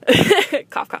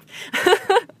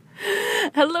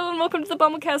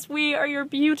Bumblecast. We are your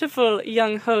beautiful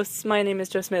young hosts. My name is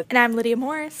Joe Smith. And I'm Lydia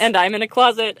Morris. And I'm in a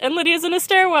closet, and Lydia's in a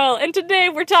stairwell. And today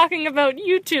we're talking about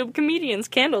YouTube, comedians,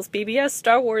 candles, BBS,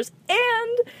 Star Wars,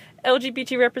 and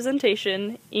LGBT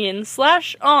representation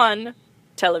in/on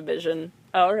television.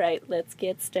 Alright, let's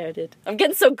get started. I'm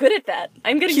getting so good at that.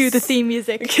 I'm getting Cue the theme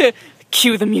music.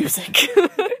 Cue the music.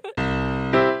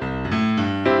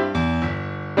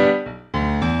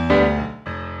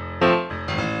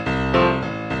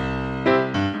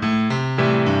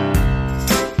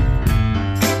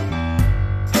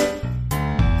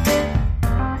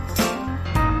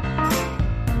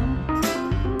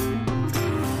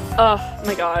 Oh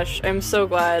my gosh, I'm so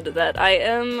glad that I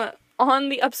am on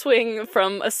the upswing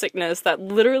from a sickness that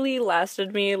literally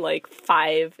lasted me like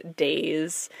 5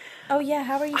 days. Oh yeah,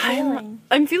 how are you feeling?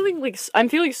 I'm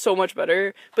feeling so much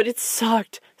better, but it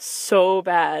sucked so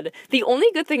bad. The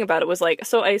only good thing about it was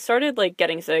so I started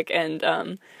getting sick,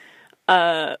 and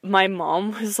my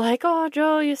mom was like, "Oh,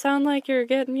 Joe, you sound like you're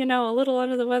getting, a little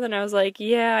under the weather." And I was like,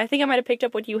 "Yeah, I think I might have picked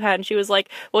up what you had." And she was like,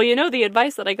 "Well, the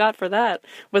advice that I got for that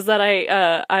was that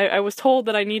I was told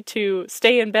that I need to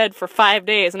stay in bed for 5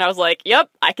 days." And I was like, "Yep,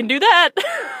 I can do that."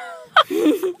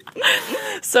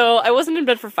 So I wasn't in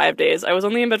bed for 5 days. I was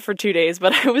only in bed for 2 days,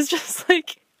 but I was just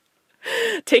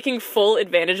taking full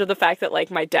advantage of the fact that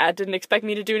my dad didn't expect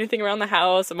me to do anything around the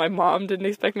house, and my mom didn't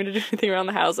expect me to do anything around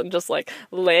the house, and just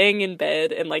laying in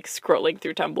bed and scrolling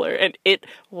through Tumblr, and it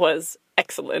was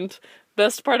excellent.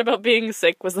 Best part about being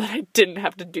sick was that I didn't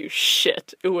have to do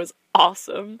shit. It was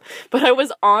awesome. But I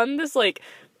was on this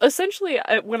essentially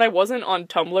when I wasn't on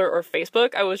Tumblr or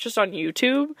Facebook, I was just on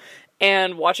YouTube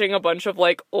and watching a bunch of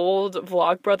old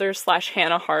Vlogbrothers /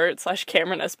 Hannah Hart /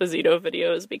 Cameron Esposito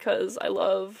videos, because I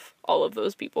love all of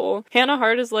those people. Hannah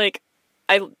Hart is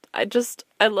I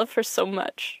love her so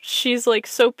much. She's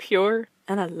so pure,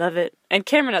 and I love it. And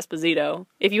Cameron Esposito,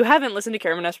 if you haven't listened to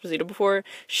Cameron Esposito before,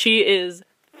 she is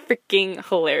freaking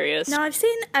hilarious. No, I've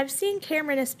seen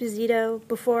Cameron Esposito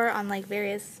before on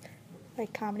various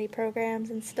comedy programs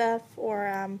and stuff,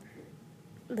 or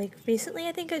recently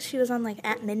I think she was on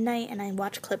At Midnight, and I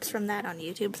watch clips from that on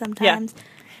YouTube sometimes. Yeah.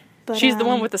 But she's the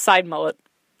one with the side mullet.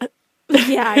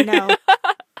 Yeah, I know.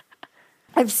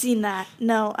 I've seen that.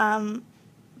 No,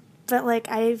 but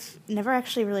I've never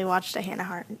actually really watched a Hannah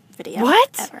Hart video.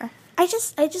 What? Ever. I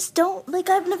just don't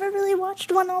I've never really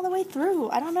watched one all the way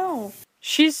through. I don't know.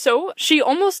 She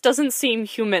almost doesn't seem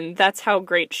human. That's how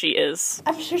great she is.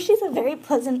 I'm sure she's a very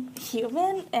pleasant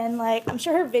human, and I'm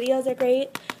sure her videos are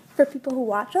great for people who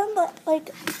watch them, but I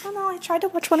don't know, I tried to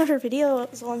watch one of her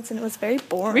videos once and it was very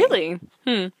boring. Really?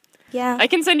 Yeah. I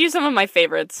can send you some of my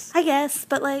favorites. I guess,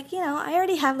 but I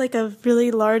already have a really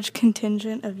large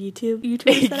contingent of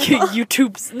YouTubers that I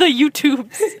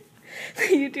follow.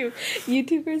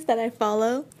 YouTubers that I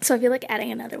follow. So I feel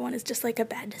adding another one is just a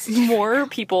bad decision. More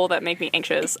people that make me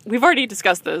anxious. We've already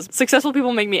discussed this. Successful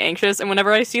people make me anxious, and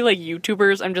whenever I see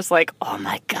YouTubers, I'm just oh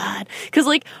my god. Because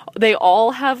they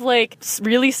all have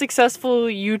really successful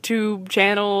YouTube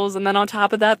channels, and then on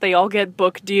top of that, they all get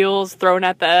book deals thrown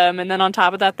at them, and then on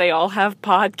top of that, they all have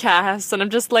podcasts, and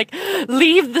I'm just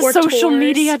leave the social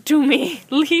media to me.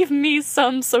 Leave me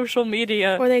some social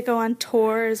media. Or they go on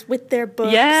tours with their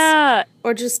books. Yeah.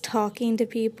 Or just talking to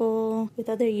people with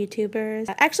other YouTubers.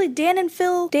 Actually, Dan and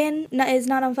Phil, Dan is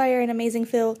Not on Fire and Amazing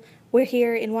Phil, were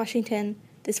here in Washington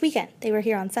this weekend. They were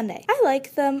here on Sunday. I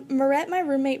like them. Marette, my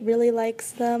roommate, really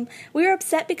likes them. We were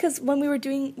upset because when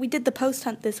we did the post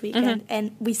hunt this weekend,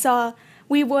 and we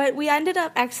ended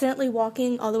up accidentally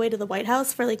walking all the way to the White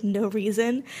House for no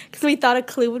reason, because we thought a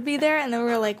clue would be there, and then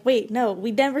we were wait, no,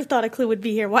 we never thought a clue would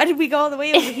be here. Why did we go all the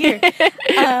way over here?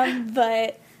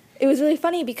 But it was really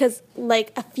funny because,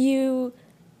 a few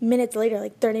minutes later,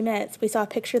 30 minutes, we saw a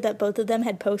picture that both of them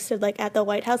had posted, at the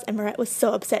White House, and Marette was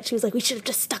so upset. She was we should have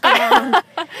just stuck around.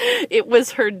 It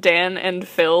was her Dan and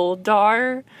Phil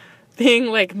dar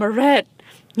being Marette,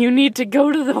 you need to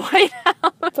go to the White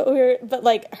House. But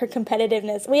her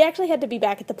competitiveness, we actually had to be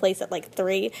back at the place at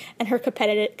 3, and her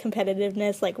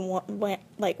competitiveness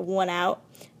won out,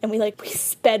 and we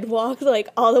sped walked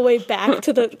all the way back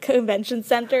to the convention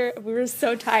center. We were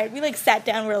so tired. We sat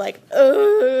down. We were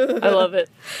ugh. I love it.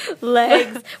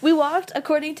 Legs. We walked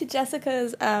according to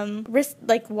Jessica's wrist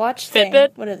watch thing.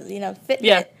 Fitbit. What is it? Fitbit.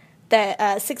 Yeah. That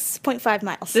 6.5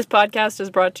 miles. This podcast is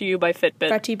brought to you by Fitbit.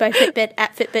 Brought to you by Fitbit.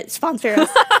 At Fitbit, sponsor us.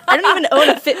 I don't even own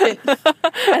a Fitbit.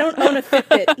 I don't own a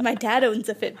Fitbit. My dad owns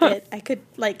a Fitbit. I could,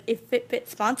 if Fitbit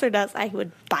sponsored us, I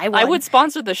would buy one. I would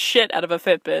sponsor the shit out of a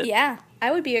Fitbit. Yeah,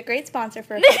 I would be a great sponsor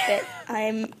for a Fitbit.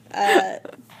 I'm,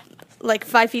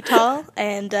 5 feet tall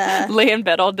and... lay in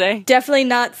bed all day. Definitely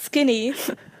not skinny.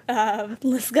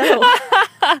 Let's go.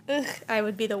 Ugh, I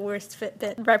would be the worst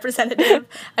Fitbit representative.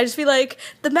 I'd just be like,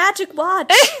 the magic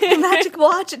watch. The magic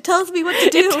watch. It tells me what to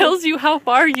do. It tells you how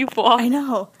far you've walked. I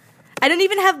know. I don't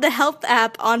even have the health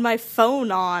app on my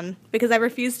phone on because I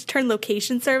refuse to turn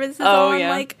location services on. Yeah.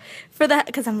 Like, for that,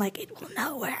 because I'm like, it will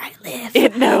know where I live.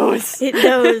 It knows. It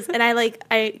knows. And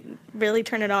I really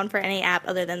turn it on for any app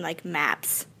other than, like,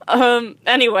 maps.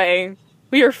 Anyway,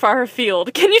 we are far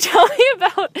afield. Can you tell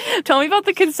me about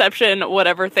the conception,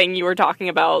 whatever thing you were talking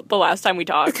about the last time we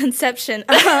talked? Conception.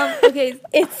 Okay,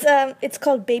 it's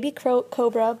called Baby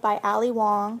Cobra by Ali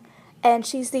Wong. And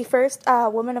she's the first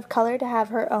woman of color to have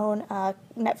her own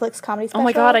Netflix comedy special. Oh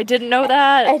my god, I didn't know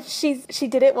that. And she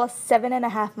did it while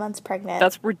 7.5 months pregnant.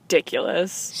 That's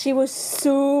ridiculous. She was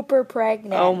super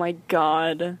pregnant. Oh my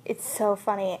god. It's so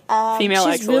funny. Female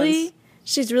excellence.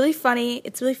 She's really funny.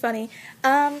 It's really funny.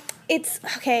 It's,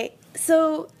 okay,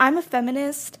 so I'm a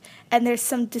feminist, and there's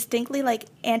some distinctly, like,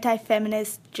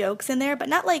 anti-feminist jokes in there, but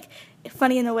not, like,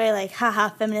 funny in the way, like, haha,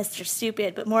 feminists are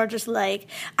stupid, but more just like,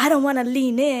 I don't want to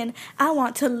lean in, I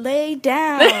want to lay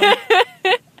down.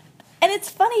 And it's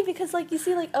funny because, like, you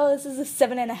see, like, oh, this is a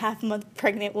 7.5-month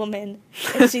pregnant woman,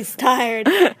 and she's tired,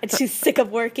 and she's sick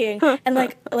of working, and,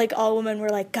 like all women were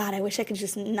like, God, I wish I could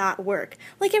just not work.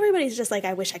 Like, everybody's just like,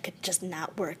 I wish I could just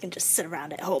not work and just sit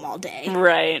around at home all day.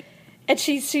 Right. And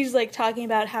she's like, talking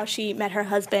about how she met her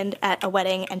husband at a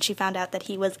wedding, and she found out that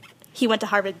he went to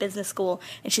Harvard Business School,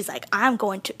 and she's like, I'm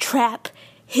going to trap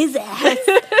his ass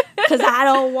because I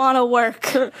don't want to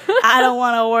work. I don't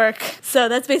want to work. So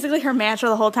that's basically her mantra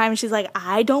the whole time. She's like,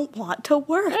 I don't want to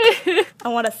work. I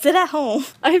want to sit at home.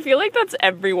 I feel like that's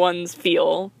everyone's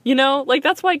feel, you know? Like,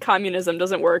 that's why communism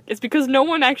doesn't work. It's because no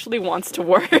one actually wants to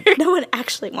work. No one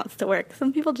actually wants to work.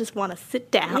 Some people just want to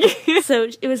sit down. So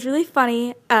it was really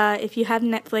funny. If you have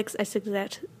Netflix, I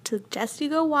suggest you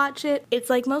go watch it. It's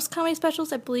like most comedy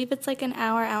specials. I believe it's like an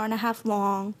hour and a half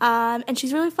long. And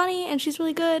she's really funny, and she's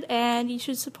really good, and you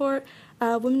should support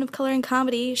women of color in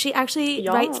comedy. She actually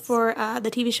writes for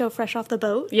the TV show Fresh Off the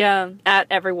Boat. Yeah,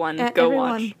 everyone,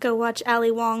 go watch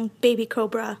Ali Wong, Baby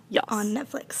Cobra on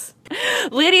Netflix.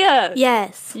 Lydia!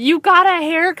 Yes? You got a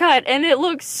haircut, and it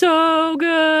looks so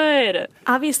good!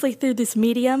 Obviously, through this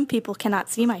medium, people cannot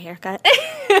see my haircut.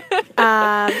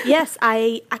 Yes,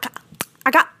 I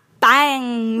got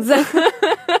bangs.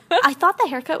 I thought the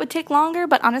haircut would take longer,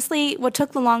 but honestly, what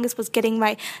took the longest was getting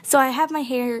so I have my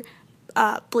hair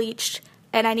bleached,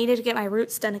 and I needed to get my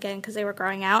roots done again because they were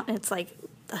growing out, and it's like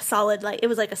a solid, like, it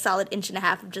was like a solid 1.5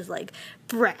 inches of just like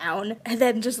brown and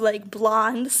then just like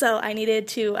blonde. So I needed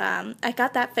to, I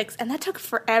got that fixed, and that took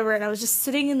forever, and I was just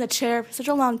sitting in the chair for such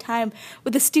a long time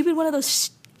with a stupid one of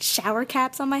those shower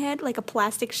caps on my head, like a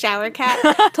plastic shower cap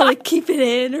to like keep it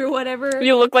in or whatever.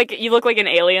 You look like an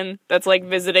alien that's like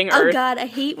visiting Earth. Oh god, I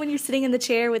hate when you're sitting in the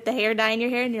chair with the hair dye in your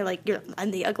hair and you're like,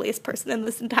 I'm the ugliest person in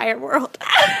this entire world.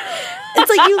 It's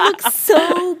like, you look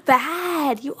so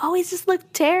bad. You always just look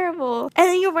terrible. And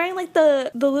then you're wearing like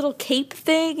the little cape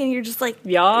thing, and you're just like,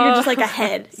 you're just like a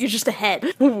head. You're just a head.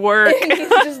 Work.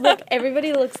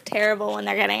 Everybody looks terrible when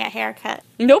they're getting a haircut.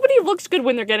 Nobody looks good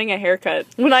when they're getting a haircut.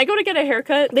 When I go to get a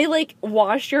haircut, they like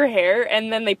wash your hair,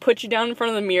 and then they put you down in front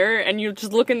of the mirror, and you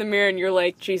just look in the mirror and you're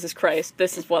like, Jesus Christ,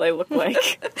 this is what I look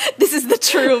like. This is the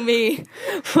true me.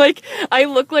 Like,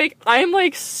 I'm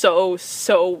like so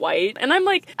white, and I'm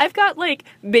like, I've got like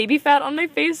baby fat on my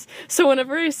face, so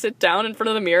whenever I sit down in front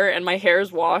of the mirror and my hair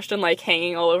is washed and like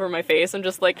hanging all over my face, I'm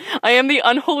just like, I am the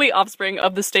unholy offspring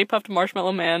of the Stay Puft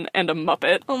Marshmallow Man and a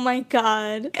Muppet. Oh my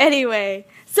god. Anyway,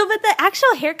 so but the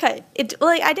actual haircut,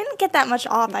 I didn't get that much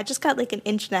off. I just got like 1.5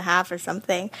 inches or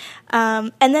something.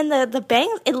 And then the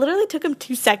bangs, it literally took him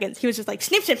 2 seconds. He was just like,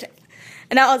 snip, snip, snip.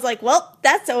 And I was like, well,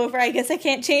 that's over. I guess I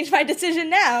can't change my decision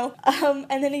now.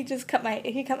 And then he cut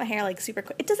my hair like super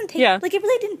quick. It doesn't take, like, it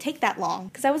really didn't take that long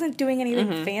because I wasn't doing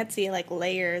anything fancy like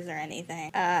layers or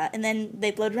anything. And then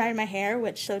they blow dried my hair,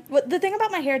 the thing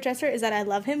about my hairdresser is that I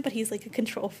love him, but he's like a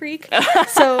control freak.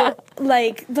 So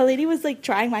like the lady was like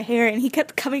drying my hair, and he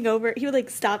kept coming over. He would like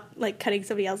stop like cutting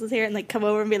somebody else's hair and like come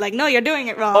over and be like, no, you're doing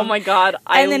it wrong. Oh my god,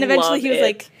 and then eventually he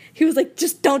was like,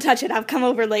 just don't touch it, I'll come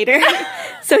over later.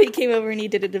 So he came over and he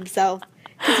did it himself.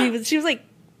 Because she was like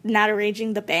not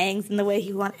arranging the bangs in the way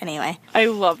he wanted. Anyway. I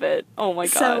love it. Oh my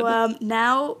god. So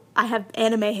now I have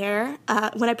anime hair.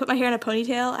 When I put my hair in a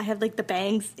ponytail, I have like the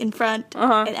bangs in front.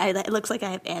 And it looks like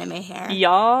I have anime hair. Yeah.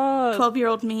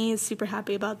 12-year-old me is super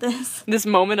happy about this. This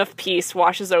moment of peace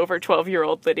washes over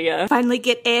 12-year-old Lydia. Finally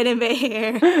get anime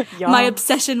hair. Yeah. My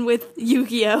obsession with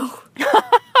Yu-Gi-Oh!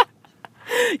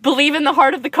 Believe in the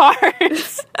heart of the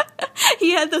cards.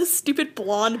 He had those stupid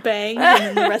blonde bangs, and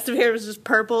then the rest of hair was just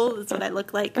purple. That's what I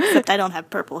look like, except I don't have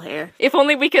purple hair. If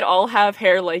only we could all have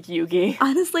hair like Yugi.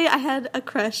 Honestly, I had a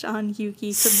crush on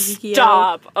Yugi from Yu-Gi-Oh!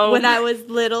 Stop! Oh. When I was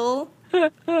little.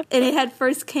 And it had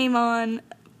first came on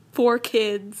for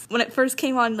kids. When it first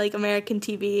came on, like, American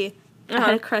TV, I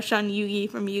had a crush on Yugi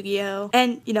from Yu-Gi-Oh!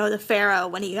 And, you know, the Pharaoh,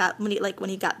 when he got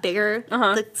bigger,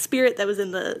 the spirit that was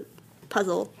in the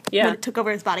puzzle, when it took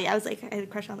over his body, I had a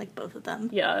crush on, like, both of them.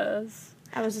 Yes.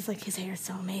 I was just like, his hair is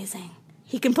so amazing.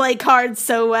 He can play cards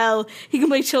so well. He can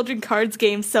play children cards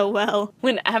games so well.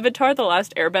 When Avatar: The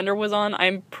Last Airbender was on,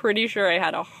 I'm pretty sure I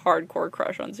had a hardcore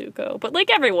crush on Zuko. But, like,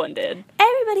 everyone did.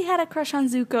 Everybody had a crush on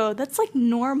Zuko. That's, like,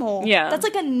 normal. Yeah. That's,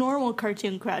 like, a normal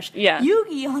cartoon crush. Yeah.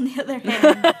 Yugi, on the other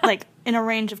hand, like, in a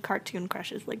range of cartoon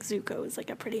crushes, like, Zuko is, like,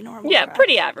 a pretty normal crush.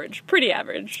 Pretty average. Pretty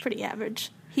average. Pretty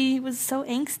average. He was so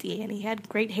angsty, and he had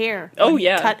great hair. Oh,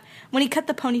 yeah. When he cut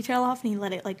the ponytail off and he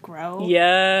let it, like, grow.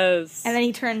 Yes. And then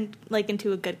he turned, like,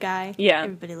 into a good guy. Yeah.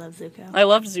 Everybody loves Zuko. I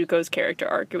loved Zuko's character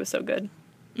arc. It was so good.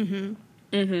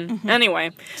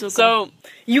 Anyway, Zuko. So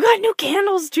you got new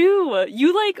candles too.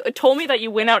 You like told me that you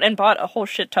went out and bought a whole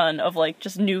shit ton of like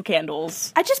just new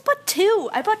candles. I just bought 2.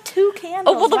 I bought 2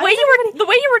 candles. Oh well, the way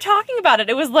you were talking about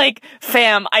it was like,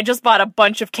 fam, I just bought a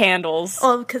bunch of candles.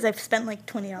 Oh, because I've spent like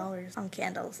 $20 on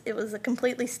candles. It was a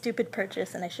completely stupid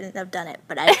purchase, and I shouldn't have done it,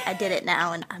 but I did it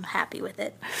now, and I'm happy with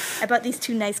it. I bought these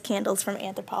 2 nice candles from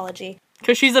Anthropologie.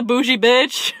 Cause she's a bougie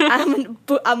bitch.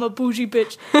 I'm a bougie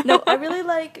bitch. No, I really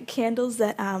like candles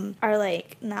that are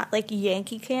like not like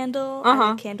Yankee Candle. I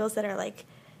like candles that are like,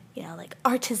 you know, like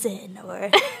artisan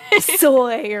or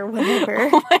soy or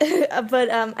whatever. But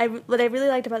what I really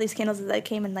liked about these candles is that it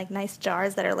came in like nice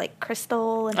jars that are like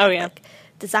crystal and like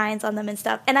designs on them and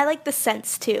stuff. And I like the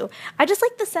scents too. I just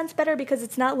like the scents better because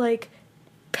it's not like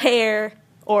pear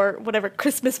or whatever,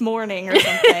 Christmas morning or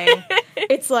something.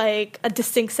 It's like a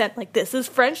distinct scent, like this is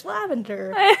French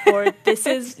lavender, or this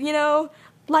is, you know,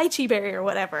 lychee berry or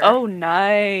whatever. Oh,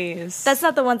 nice. That's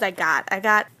not the ones I got.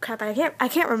 I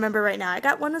can't remember right now. I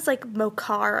got one that's like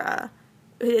mochara.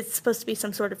 It's supposed to be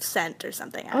some sort of scent or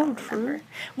something. I don't remember.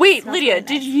 Wait, Lydia, really nice.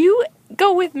 Did you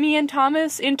go with me and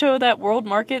Thomas into that World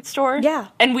Market store? Yeah.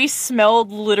 And we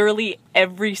smelled literally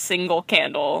every single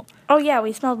candle. Oh yeah,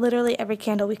 we smelled literally every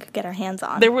candle we could get our hands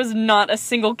on. There was not a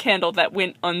single candle that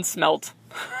went unsmelt.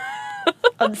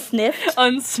 Unsniffed?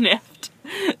 Unsniffed.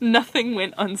 Nothing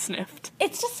went unsniffed.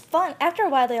 It's just fun. After a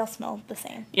while, they all smell the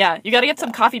same. Yeah, you gotta get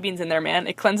some coffee beans in there, man.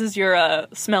 It cleanses your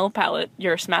smell palette,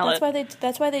 your Smalate.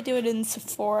 That's why they do it in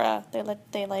Sephora.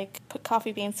 They put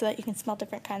coffee beans so that you can smell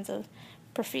different kinds of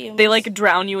perfume. They like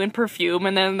drown you in perfume,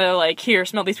 and then they're like, here,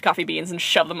 smell these coffee beans, and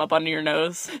shove them up under your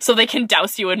nose so they can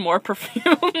douse you in more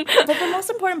perfume. But the most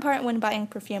important part when buying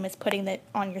perfume is putting it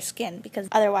on your skin, because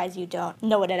otherwise you don't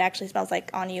know what it actually smells like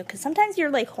on you, because sometimes your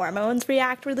like hormones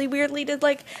react really weirdly to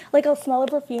like I'll smell a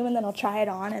perfume and then I'll try it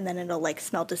on and then it'll like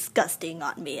smell disgusting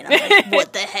on me, and I'm like,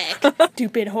 what the heck?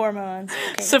 Stupid hormones.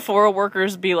 Okay. Sephora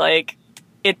workers be like,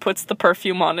 it puts the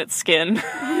perfume on its skin.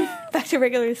 Back to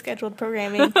regularly scheduled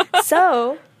programming.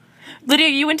 So, Lydia,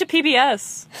 you went to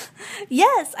PBS.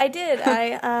 Yes, I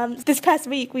did. This past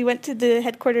week we went to the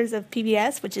headquarters of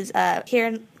PBS, which is here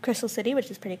in Crystal City, which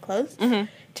is pretty close to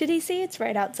DC. It's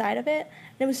right outside of it.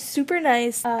 And it was super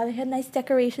nice. They had nice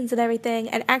decorations and everything.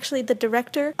 And actually, the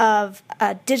director of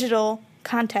digital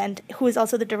content, who is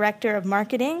also the director of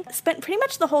marketing, spent pretty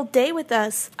much the whole day with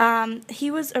us.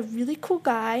 He was a really cool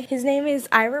guy. His name is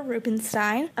Ira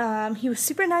Rubenstein. He was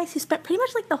super nice. He spent pretty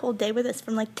much like the whole day with us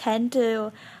from like 10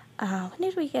 to when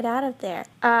did we get out of there?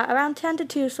 Around 10 to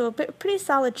 2, so a pretty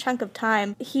solid chunk of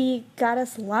time. He got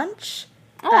us lunch.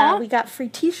 We got free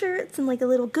t-shirts and like a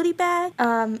little goodie bag.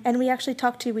 And we actually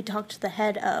talked to the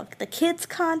head of the kids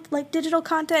digital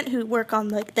content, who work on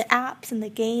like the apps and the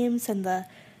games and the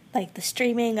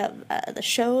streaming of the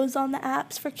shows on the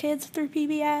apps for kids through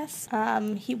PBS.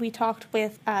 We talked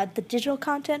with the digital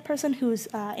content person who's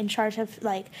in charge of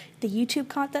like the YouTube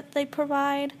content they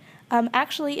provide.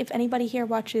 Actually, if anybody here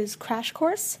watches Crash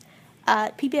Course,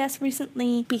 PBS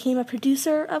recently became a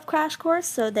producer of Crash Course,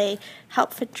 so they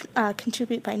help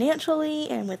contribute financially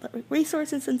and with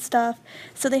resources and stuff.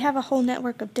 So they have a whole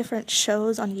network of different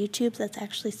shows on YouTube that's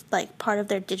actually like part of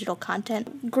their digital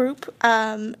content group,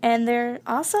 and they're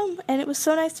awesome. And it was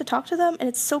so nice to talk to them, and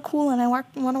it's so cool, and I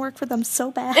want to work for them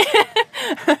so bad.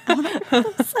 I want to work for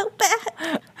them so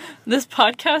bad. This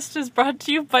podcast is brought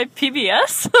to you by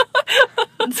PBS.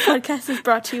 This podcast is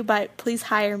brought to you by Please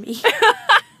Hire Me.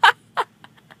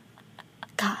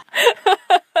 God.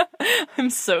 I'm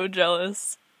so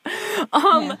jealous.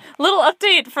 Little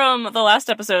update from the last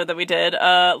episode that we did.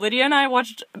 Lydia and I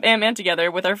watched Ant-Man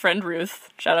together with our friend Ruth.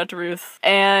 Shout out to Ruth.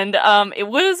 And it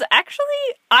was actually,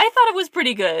 I thought it was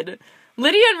pretty good.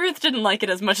 Lydia and Ruth didn't like it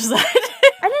as much as I did.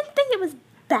 I didn't think it was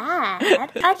bad.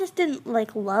 I just didn't,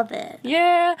 love it.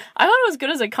 Yeah, I thought it was good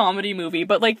as a comedy movie,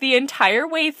 but, the entire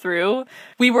way through,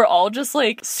 we were all just,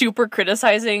 super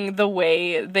criticizing the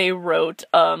way they wrote,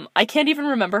 I can't even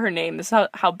remember her name, this is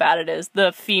how bad it is,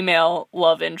 the female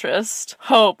love interest.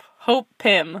 Hope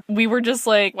Pym. We were just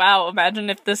wow, imagine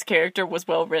if this character was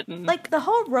well written. The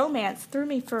whole romance threw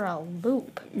me for a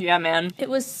loop. Yeah, man.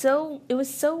 It was so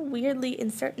weirdly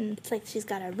uncertain. It's she's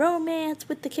got a romance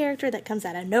with the character that comes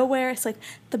out of nowhere. It's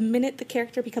the minute the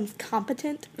character becomes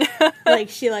competent,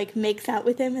 she makes out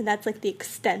with him, and that's the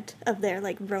extent of their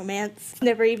romance. It's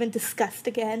never even discussed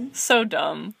again. So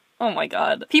dumb. Oh my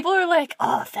god. People are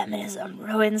oh, feminism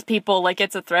ruins people like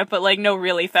it's a threat, but no,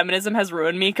 really, feminism has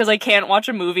ruined me because I can't watch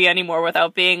a movie anymore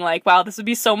without being wow, this would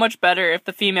be so much better if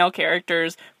the female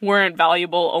characters weren't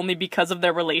valuable only because of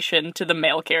their relation to the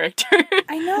male character.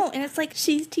 I know, and it's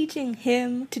she's teaching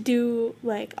him to do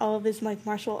all of his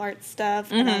martial arts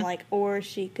stuff, and I'm or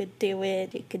she could do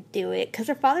it, because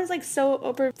her father's so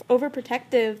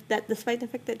overprotective that despite the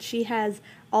fact that she has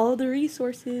all the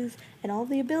resources and all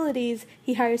the abilities,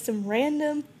 he hires some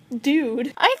random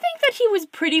dude. I think that he was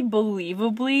pretty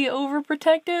believably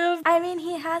overprotective. I mean,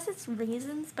 he has his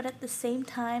reasons, but at the same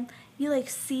time, you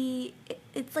see,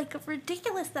 it's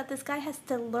ridiculous that this guy has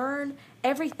to learn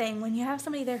everything when you have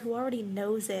somebody there who already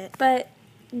knows it. But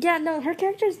yeah, no, her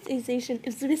characterization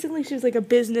is basically she was a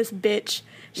business bitch.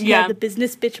 She had the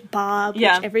business bitch bob, which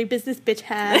every business bitch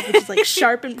has, which is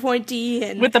sharp and pointy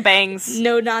and with the bangs.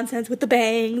 No nonsense with the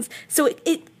bangs. So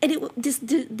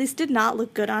this did not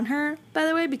look good on her, by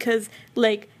the way, because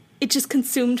it just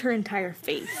consumed her entire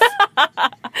face.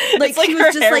 It's she was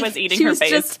her just hair was eating her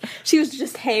face. She was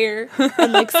just hair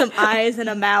and some eyes and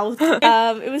a mouth.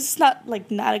 It was just not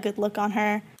a good look on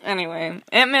her. Anyway,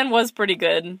 Ant-Man was pretty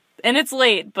good. And it's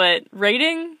late, but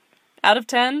rating out of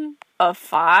 10? A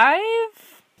 5?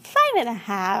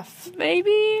 5.5.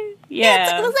 Maybe?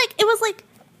 Yeah.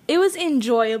 It was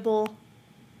enjoyable.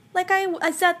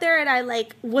 I sat there and I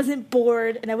wasn't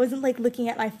bored and I wasn't looking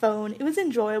at my phone. It was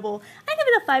enjoyable. I give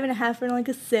it a 5.5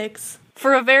 or a 6.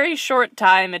 For a very short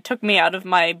time, it took me out of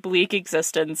my bleak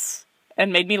existence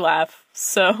and made me laugh.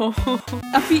 So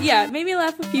it made me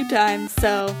laugh a few times.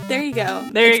 So there you go.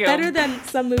 It's better than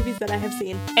some movies that I have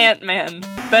seen. Ant-Man,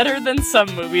 better than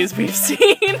some movies we've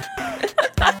seen.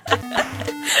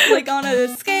 On a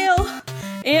scale,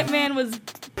 Ant-Man was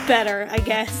better, I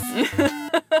guess.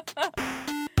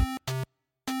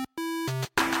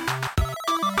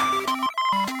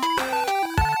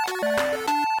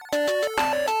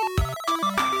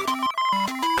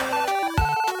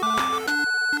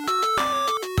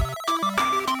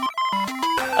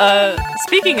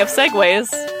 Speaking of segues,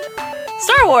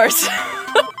 Star Wars!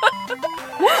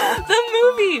 The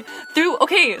movie!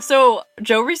 So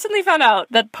Joe recently found out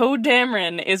that Poe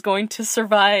Dameron is going to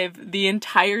survive the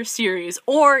entire series,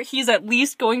 or he's at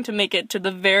least going to make it to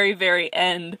the very, very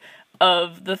end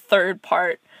of the third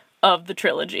part of the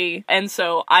trilogy. And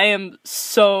so I am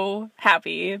so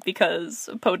happy because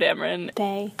Poe Dameron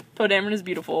is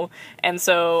beautiful. And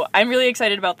so I'm really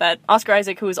excited about that. Oscar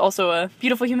Isaac, who is also a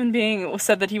beautiful human being,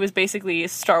 said that he was basically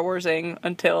Star Warsing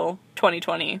until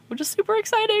 2020, which is super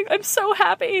exciting. I'm so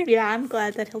happy. Yeah, I'm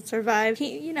glad that he'll survive.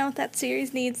 That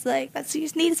series needs Poe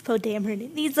Dameron.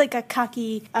 It needs a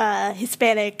cocky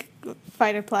Hispanic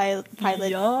fighter pilot.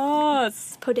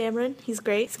 Yes. Poe Dameron, he's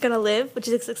great. He's gonna live, which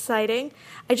is exciting.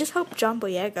 I just hope John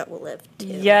Boyega will live too.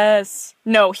 Yes.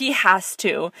 No, he has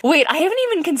to. Wait, I haven't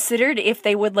even considered if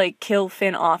they would kill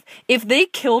Finn off. If they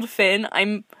killed Finn,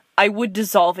 I would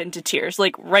dissolve into tears,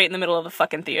 right in the middle of the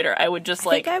fucking theater. I would just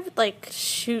I think I would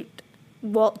shoot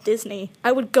Walt Disney.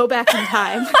 I would go back in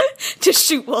time to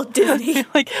shoot Walt Disney.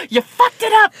 You fucked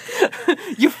it up!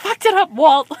 You fucked it up,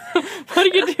 Walt! What are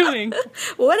you doing?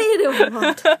 What are you doing,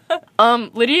 Walt?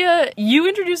 Lydia, you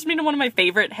introduced me to one of my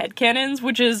favorite headcanons,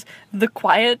 which is the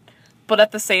quiet, but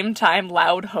at the same time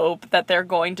loud hope that they're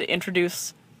going to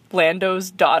introduce Lando's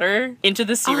daughter into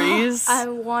the series. I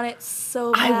want it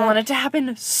so bad. I want it to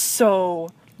happen so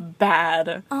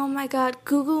bad. Oh my god,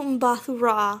 Gugu Mbatha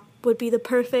Raw would be the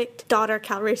perfect daughter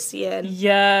Calrissian.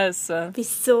 Yes. It'd be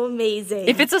so amazing.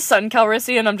 If it's a son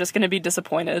Calrissian, I'm just gonna be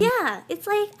disappointed. Yeah, it's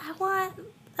I want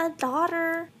a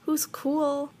daughter who's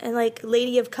cool and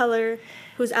lady of color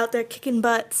who's out there kicking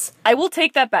butts. I will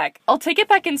take that back. I'll take it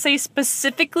back and say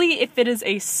specifically if it is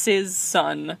a cis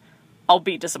son I'll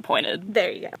be disappointed.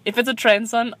 There you go. If it's a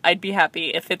trans son, I'd be happy.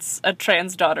 If it's a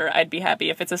trans daughter, I'd be happy.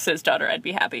 If it's a cis daughter, I'd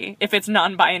be happy. If it's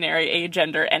non-binary,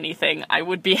 agender, anything, I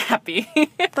would be happy.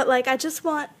 But, like, I just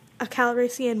want a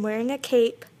Calrissian wearing a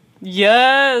cape,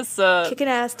 Yes! kicking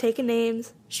ass, taking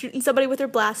names, shooting somebody with her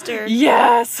blaster.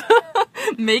 Yes!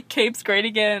 Make capes great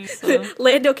again. So.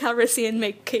 Lando Calrissian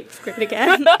make capes great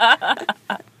again.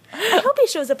 I hope he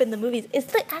shows up in the movies. Is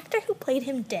the actor who played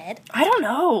him dead? I don't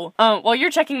know. While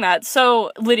you're checking that,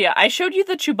 so, Lydia, I showed you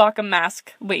the Chewbacca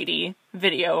mask lady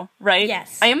video, right?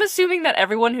 Yes. I am assuming that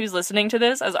everyone who's listening to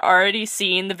this has already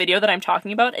seen the video that I'm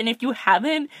talking about, and if you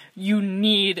haven't, you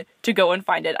need to go and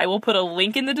find it. I will put a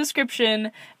link in the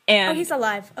description, and... Oh, he's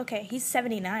alive. Okay, he's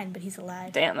 79, but he's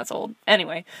alive. Damn, that's old.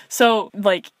 Anyway, so,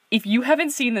 like, if you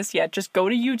haven't seen this yet, just go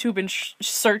to YouTube and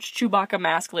search Chewbacca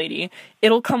Mask Lady.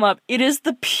 It'll come up. It is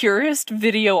the purest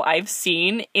video I've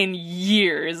seen in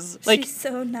years. Like, she's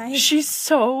so nice. She's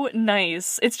so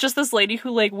nice. It's just this lady who,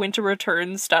 like, went to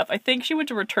return stuff. I think she went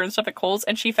to return stuff at Kohl's,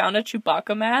 and she found a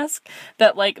Chewbacca mask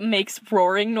that, like, makes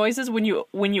roaring noises when you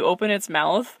open its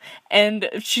mouth. And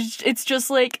it's just,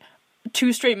 like,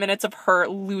 2 straight minutes of her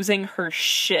losing her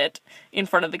shit in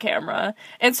front of the camera.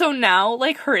 And so now,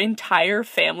 like, her entire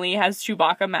family has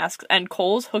Chewbacca masks, and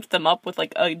Kohl's hooked them up with,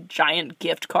 like, a giant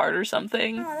gift card or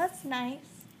something. Oh, that's nice.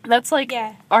 That's, like,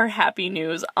 our happy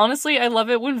news. Honestly, I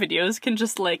love it when videos can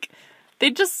just, like,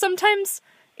 they just sometimes...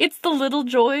 It's the little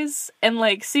joys, and,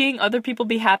 like, seeing other people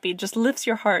be happy just lifts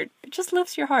your heart. It just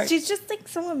lifts your heart. She's just, like,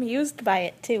 so amused by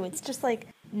it, too. It's just, like,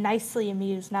 nicely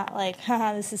amused, not like,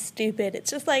 haha, this is stupid.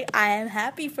 It's just, like, I am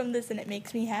happy from this, and it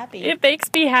makes me happy. It makes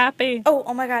me happy.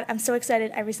 Oh my god, I'm so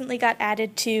excited. I recently got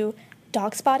added to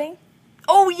dog spotting.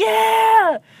 Oh,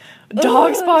 yeah!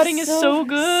 Dog spotting is so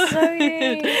good.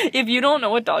 Exciting. If you don't know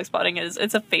what dog spotting is,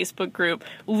 it's a Facebook group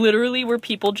literally where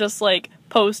people just, like,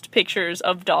 post pictures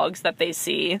of dogs that they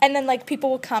see. And then, like, people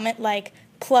will comment, like,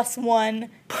 +1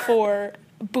 for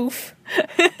Boof.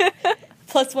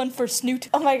 +1 for Snoot.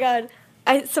 Oh my god.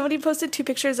 Somebody posted 2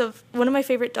 pictures of one of my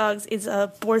favorite dogs is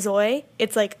a Borzoi.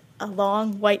 It's like a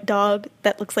long white dog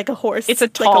that looks like a horse. It's a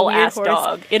tall ass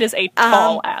dog. It is a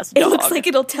tall ass dog. It looks like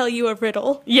it'll tell you a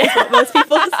riddle. Yeah. That's what most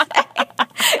people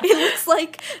say. It looks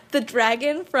like the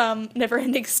dragon from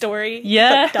Neverending Story.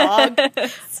 Yeah. But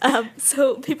dog.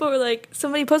 So people were like,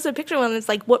 somebody posted a picture of one that's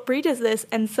like, what breed is this?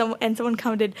 And someone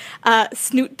commented,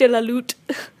 Snoot de la Lute.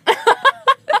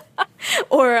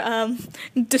 Or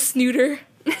de Snooter.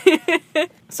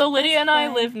 So Lydia and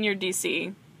I live near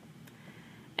DC.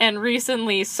 And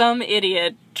recently, some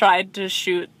idiot tried to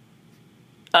shoot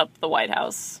up the White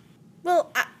House.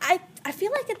 Well, I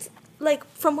feel like it's, like,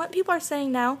 from what people are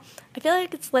saying now, I feel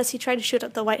like it's less he tried to shoot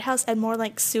up the White House and more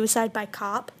like suicide by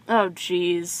cop. Oh,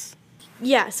 jeez.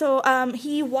 Yeah, so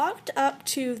he walked up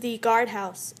to the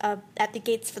guardhouse at the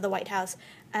gates for the White House.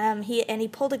 He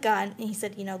pulled a gun, and he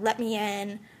said, you know, let me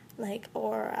in, like,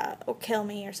 or kill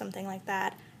me or something like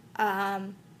that.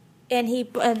 And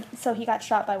so he got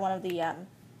shot by one of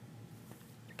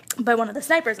the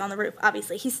snipers on the roof,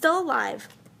 obviously. He's still alive,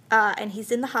 and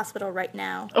he's in the hospital right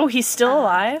now. Oh, he's still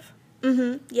alive?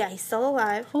 Mm-hmm. Yeah, he's still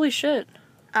alive. Holy shit.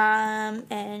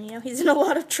 And, you know, he's in a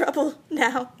lot of trouble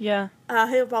now. Yeah.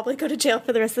 He'll probably go to jail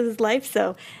for the rest of his life,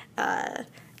 so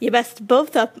you messed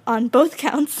both up on both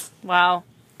counts. Wow.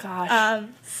 Gosh.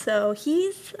 So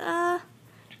he's,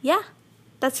 yeah.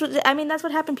 That's what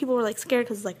happened. People were, like, scared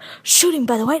because, like, shooting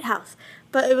by the White House.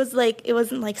 But it was, like, it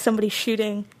wasn't, like, somebody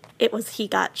shooting. It was he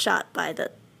got shot by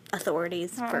the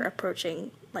authorities for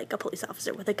approaching, like, a police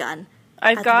officer with a gun.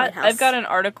 I've got an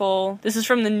article. This is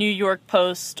from the New York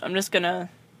Post. I'm just gonna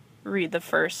read the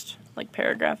first, like,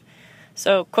 paragraph.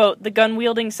 So, quote, the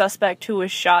gun-wielding suspect who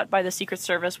was shot by the Secret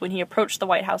Service when he approached the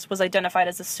White House was identified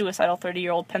as a suicidal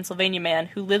 30-year-old Pennsylvania man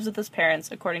who lives with his parents,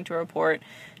 according to a report.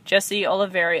 Jesse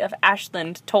Oliveri of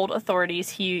Ashland told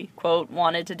authorities he, quote,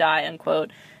 wanted to die,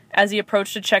 unquote. As he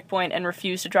approached a checkpoint and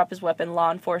refused to drop his weapon,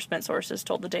 law enforcement sources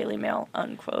told the Daily Mail,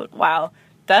 unquote. Wow.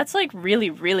 That's, like, really,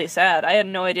 really sad. I had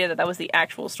no idea that was the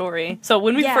actual story. So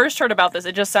when we first heard about this,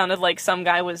 it just sounded like some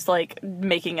guy was, like,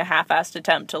 making a half-assed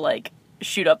attempt to, like,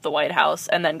 shoot up the White House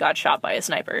and then got shot by a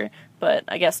sniper. But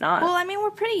I guess not. Well, I mean, we're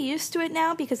pretty used to it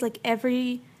now because, like,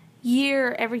 every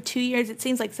 2 years, it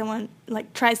seems like someone,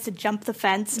 like, tries to jump the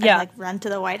fence and, like, run to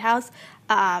the White House.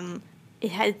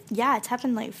 It's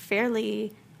happened, like,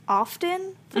 fairly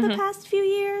often for the past few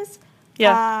years.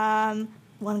 Yeah.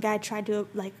 One guy tried to,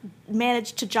 like,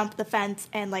 manage to jump the fence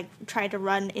and, like, tried to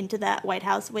run into that White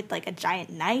House with, like, a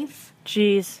giant knife.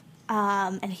 Jeez.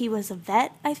 And he was a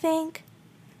vet, I think.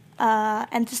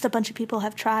 And just a bunch of people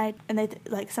have tried, and they,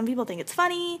 like, some people think it's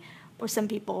funny, or some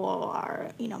people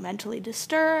are, mentally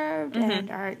disturbed and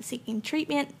are seeking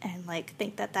treatment and, like,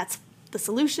 think that that's the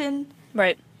solution.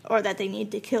 Right. Or that they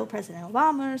need to kill President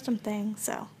Obama or something,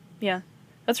 so. Yeah.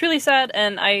 That's really sad,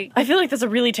 and I feel like that's a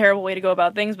really terrible way to go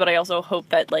about things, but I also hope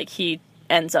that, like, he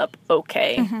ends up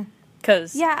okay.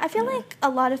 Because... Yeah, I feel like a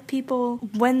lot of people,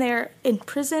 when they're in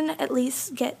prison, at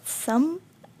least get some,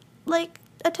 like,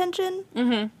 attention.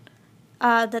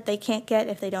 That they can't get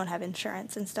if they don't have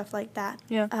insurance and stuff like that.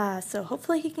 Yeah. So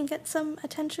hopefully he can get some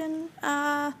attention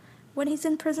when he's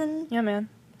in prison. Yeah, man.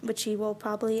 Which he will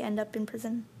probably end up in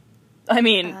prison. I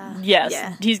mean, yes,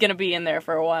 yeah. He's gonna be in there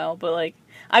for a while, but, like,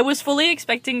 I was fully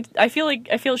expecting... I feel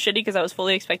shitty because I was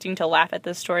fully expecting to laugh at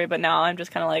this story, but now I'm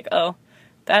just kind of like, oh,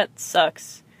 that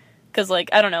sucks. Because, like,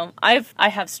 I don't know, I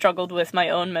have struggled with my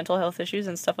own mental health issues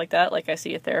and stuff like that. Like, I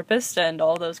see a therapist and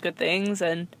all those good things,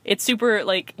 and it's super,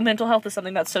 like, mental health is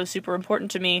something that's so super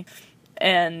important to me,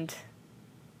 and,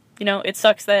 it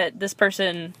sucks that this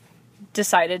person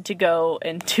decided to go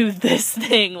and do this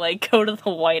thing, like, go to the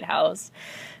White House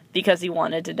because he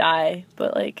wanted to die,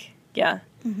 but, like, yeah.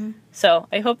 So,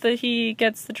 I hope that he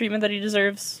gets the treatment that he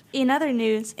deserves. In other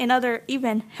news, in other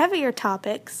even heavier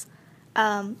topics...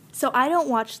 so I don't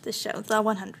watch the show, The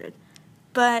 100,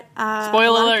 but,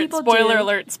 Spoiler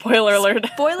alert, spoiler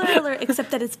alert,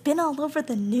 except that it's been all over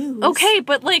the news. Okay,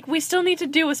 but, like, we still need to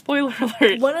do a spoiler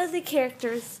alert. One of the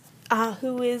characters,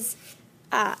 who is,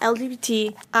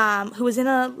 LGBT, who was in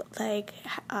a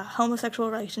homosexual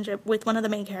relationship with one of the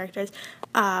main characters,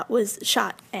 was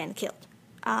shot and killed.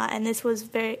 And this was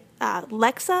very,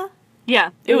 Lexa? Yeah,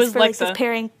 it was for, Lexa. Like, this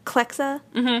pairing, Clexa,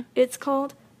 it's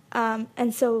called.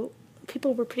 And so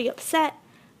people were pretty upset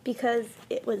because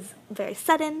it was very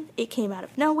sudden, it came out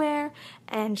of nowhere,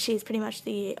 and she's pretty much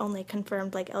the only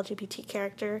confirmed, like, LGBT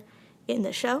character in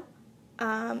the show.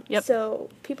 So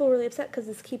people were really upset because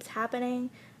this keeps happening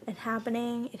and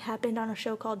happening. It happened on a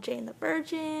show called Jane the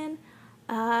Virgin,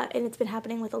 and it's been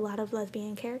happening with a lot of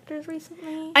lesbian characters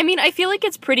recently. I mean, I feel like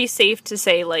it's pretty safe to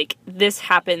say, like, this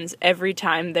happens every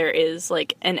time there is,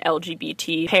 like, an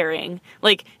LGBT pairing.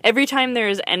 Like, every time there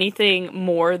is anything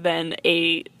more than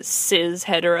a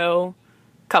cis-hetero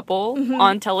couple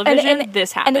on television,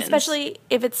 this happens. And especially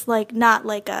if it's, like, not,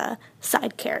 like, a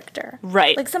side character.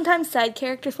 Right. Like, sometimes side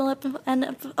characters will end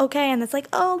up okay, and it's like,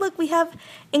 oh, look, we have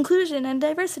inclusion and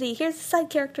diversity. Here's a side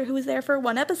character who was there for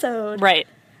one episode. Right.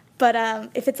 But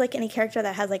if it's, like, any character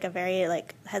that has, like, a very,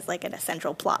 like, has, like, an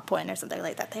essential plot point or something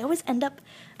like that, they always end up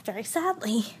very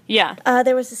sadly. Yeah.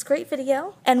 There was this great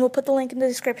video, and we'll put the link in the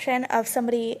description, of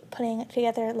somebody putting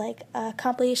together, like, a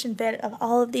compilation bit of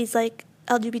all of these, like,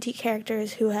 LGBT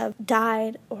characters who have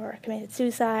died or committed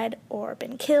suicide or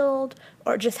been killed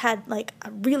or just had, like, a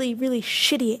really, really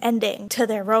shitty ending to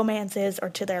their romances or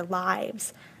to their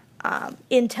lives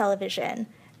in television.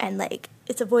 And, like,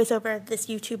 it's a voiceover of this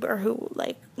YouTuber who,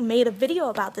 like, made a video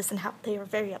about this and how they were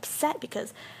very upset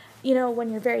because,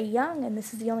 when you're very young and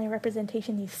this is the only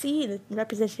representation you see, the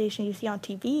representation you see on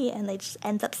TV, and they just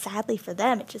ends up sadly for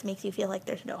them, it just makes you feel like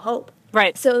there's no hope.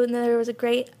 Right. So there was a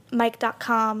great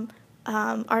Mike.com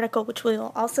article, which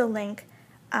we'll also link,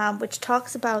 which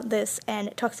talks about this, and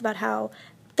it talks about how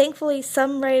thankfully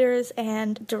some writers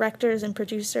and directors and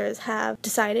producers have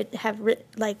decided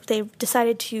they've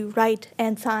decided to write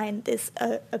and sign this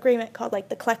agreement called, like,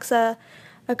 the Clexa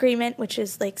agreement, which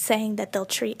is, like, saying that they'll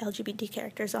treat LGBT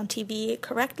characters on TV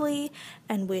correctly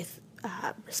and with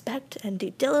respect and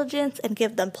due diligence, and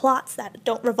give them plots that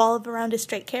don't revolve around a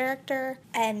straight character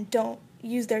and don't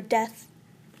use their death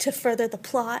to further the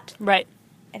plot. Right.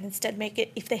 And instead make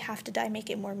it, if they have to die, make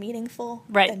it more meaningful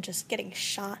than just getting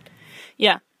shot.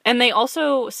 Yeah. And they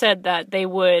also said that they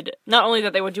would, not only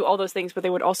that they would do all those things, but they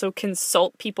would also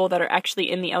consult people that are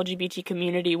actually in the LGBT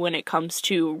community when it comes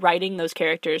to writing those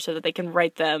characters so that they can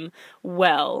write them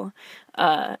well,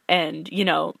 and,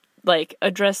 like,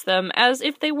 address them as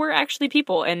if they were actually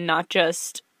people and not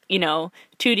just,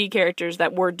 2D characters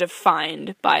that were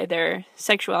defined by their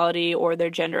sexuality or their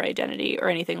gender identity or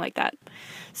anything like that.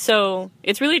 So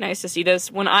it's really nice to see this.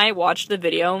 When I watched the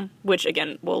video, which,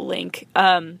 again, we'll link,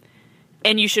 and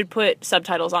you should put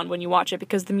subtitles on when you watch it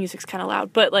because the music's kind of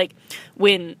loud. But, like,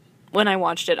 when I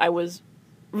watched it, I was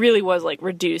like,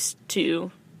 reduced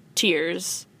to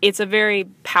tears. It's a very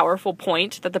powerful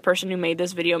point that the person who made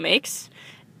this video makes.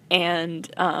 And,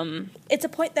 it's a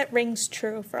point that rings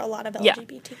true for a lot of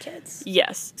LGBT kids.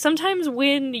 Yes. Sometimes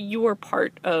when you're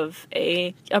part of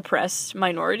a oppressed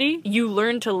minority, you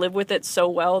learn to live with it so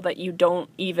well that you don't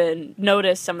even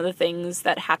notice some of the things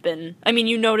that happen. I mean,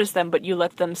 you notice them, but you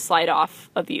let them slide off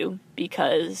of you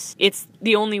because it's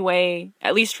the only way,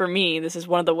 at least for me, this is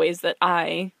one of the ways that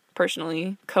I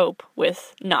personally cope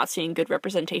with not seeing good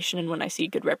representation, and when I see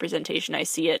good representation, I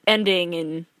see it ending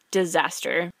in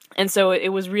disaster. And so it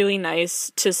was really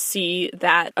nice to see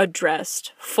that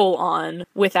addressed full on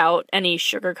without any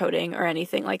sugarcoating or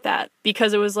anything like that,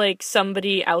 because it was like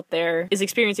somebody out there is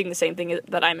experiencing the same thing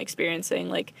that I'm experiencing.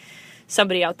 Like,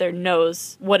 somebody out there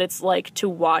knows what it's like to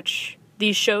watch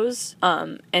these shows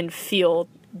and feel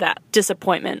that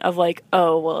disappointment of like,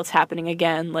 oh, well, it's happening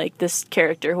again. Like, this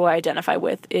character who I identify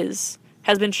with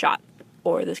has been shot,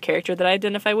 or this character that I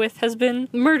identify with has been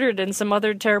murdered in some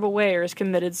other terrible way or has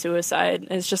committed suicide.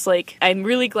 And it's just like, I'm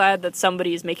really glad that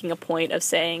somebody is making a point of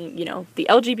saying, you know, the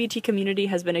LGBT community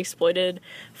has been exploited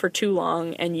for too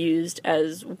long and used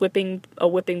as a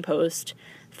whipping post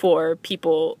for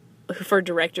people, for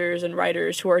directors and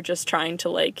writers who are just trying to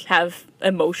like have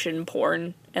emotion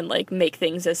porn and like make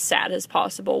things as sad as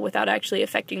possible without actually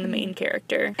affecting the main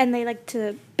character. And they like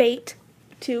to bait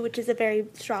too, which is a very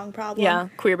strong problem. Yeah,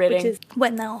 queer baiting. Which is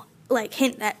when they'll like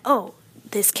hint that, oh,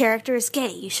 this character is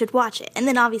gay, you should watch it. And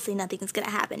then obviously nothing's going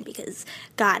to happen because,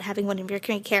 God, having one of your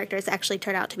characters actually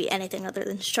turn out to be anything other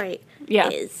than straight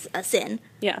is a sin.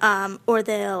 Yeah. Or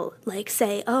they'll like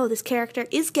say, oh, this character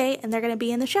is gay and they're going to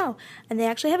be in the show. And they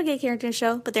actually have a gay character in the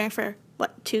show, but they're in for,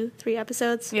 2-3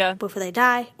 episodes? Yeah. Before they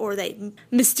die, or they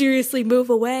mysteriously move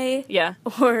away. Yeah.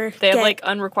 Or they have like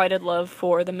unrequited love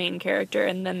for the main character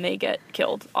and then they get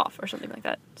killed off or something like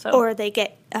that. So. Or they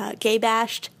get gay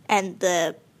bashed and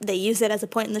they use it as a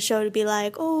point in the show to be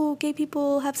like, oh, gay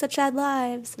people have such sad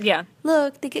lives. Yeah.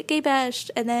 Look, they get gay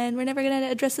bashed, and then we're never going to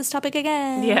address this topic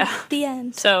again. Yeah. The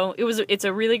end. So it's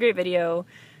a really great video.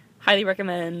 Highly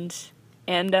recommend.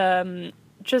 And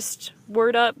just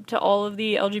word up to all of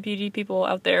the LGBT people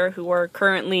out there who are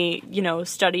currently, you know,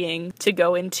 studying to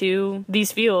go into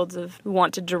these fields of who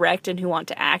want to direct and who want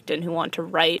to act and who want to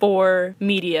write for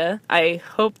media. I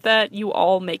hope that you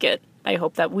all make it. I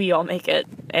hope that we all make it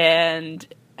and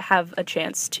have a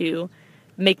chance to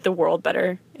make the world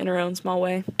better in our own small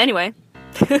way. Anyway,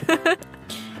 we're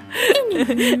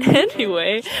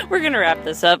gonna wrap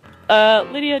this up.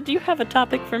 Lydia, do you have a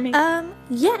topic for me?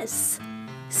 Yes.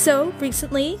 So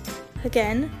recently,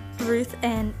 again, Ruth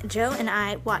and Joe and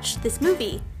I watched this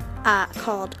movie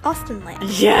called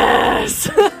Austenland. Yes.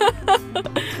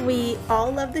 We all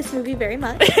love this movie very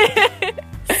much.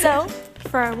 So,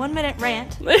 for our 1-minute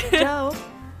rant, Joe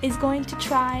is going to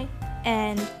try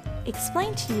and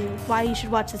explain to you why you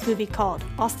should watch this movie called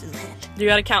Austenland. You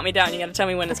gotta count me down. You gotta tell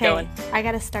me when it's going. I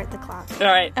gotta start the clock.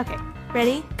 Alright. Okay.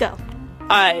 Ready? Go.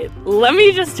 Alright, let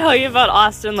me just tell you about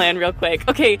Austenland real quick.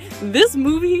 Okay, this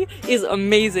movie is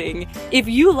amazing. If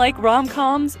you like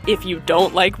rom-coms, if you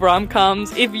don't like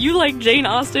rom-coms, if you like Jane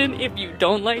Austen, if you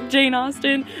don't like Jane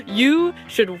Austen, you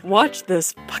should watch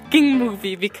this fucking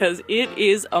movie because it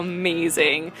is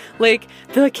amazing. Like,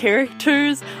 the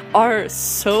characters are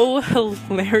so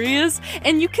hilarious,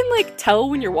 and you can, like, tell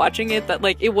when you're watching it that,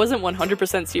 like, it wasn't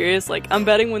 100% serious. Like, I'm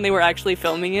betting when they were actually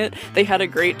filming it, they had a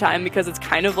great time because it's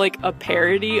kind of like a parody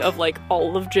of like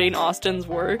all of Jane Austen's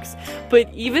works, but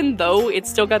even though it's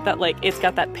still got that like it's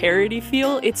got that parody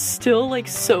feel, it's still like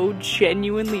so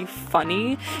genuinely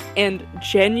funny and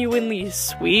genuinely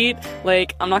sweet.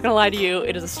 Like, I'm not gonna lie to you,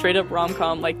 it is a straight up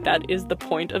rom-com, like that is the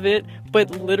point of it, but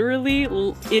literally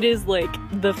it is like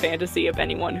the fantasy of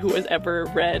anyone who has ever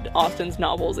read Austen's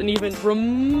novels and even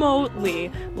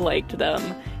remotely liked them.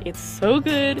 It's so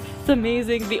good, it's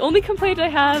amazing. The only complaint I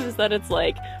have is that it's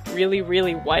like really,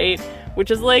 really white, which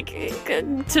is like,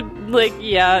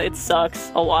 yeah, it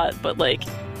sucks a lot, but like,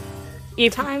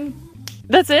 if time.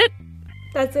 That's it?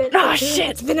 That's it. Oh, shit.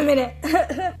 It's been a minute.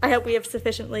 I hope we have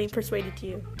sufficiently persuaded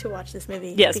you to watch this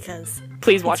movie. Yes. Because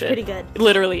please watch it's it. pretty good.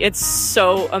 Literally, it's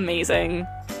so amazing.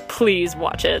 Please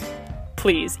watch it.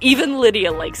 Please. Even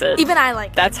Lydia likes it. Even I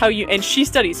like it. That's how you, and she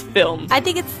studies film. I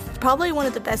think it's probably one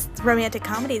of the best romantic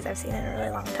comedies I've seen in a really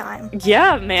long time.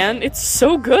 Yeah, man, it's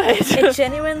so good. It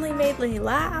genuinely made me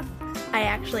laugh. I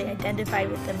actually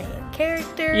identified with the main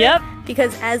character. Yep.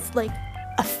 Because as, like,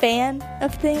 a fan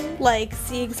of things, like,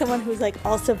 seeing someone who's, like,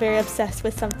 also very obsessed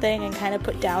with something and kind of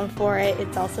put down for it,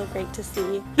 it's also great to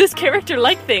see. This character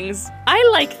like things. I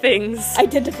like things.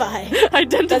 Identify.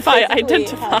 Identify.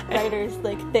 That's how writers,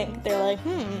 like, think. They're like,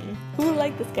 who will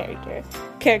like this character?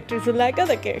 Characters who like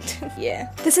other characters.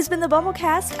 Yeah. This has been the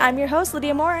Bumblecast. I'm your host,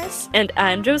 Lydia Morris. And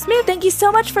I'm Joe Smith. Thank you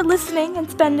so much for listening and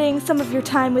spending some of your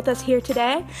time with us here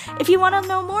today. If you want to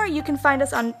know more, you can find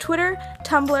us on Twitter,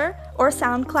 Tumblr, or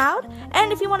SoundCloud.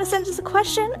 And if you want to send us a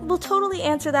question, we'll totally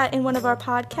answer that in one of our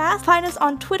podcasts. Find us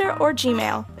on Twitter or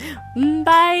Gmail.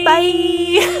 Bye.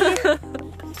 Bye.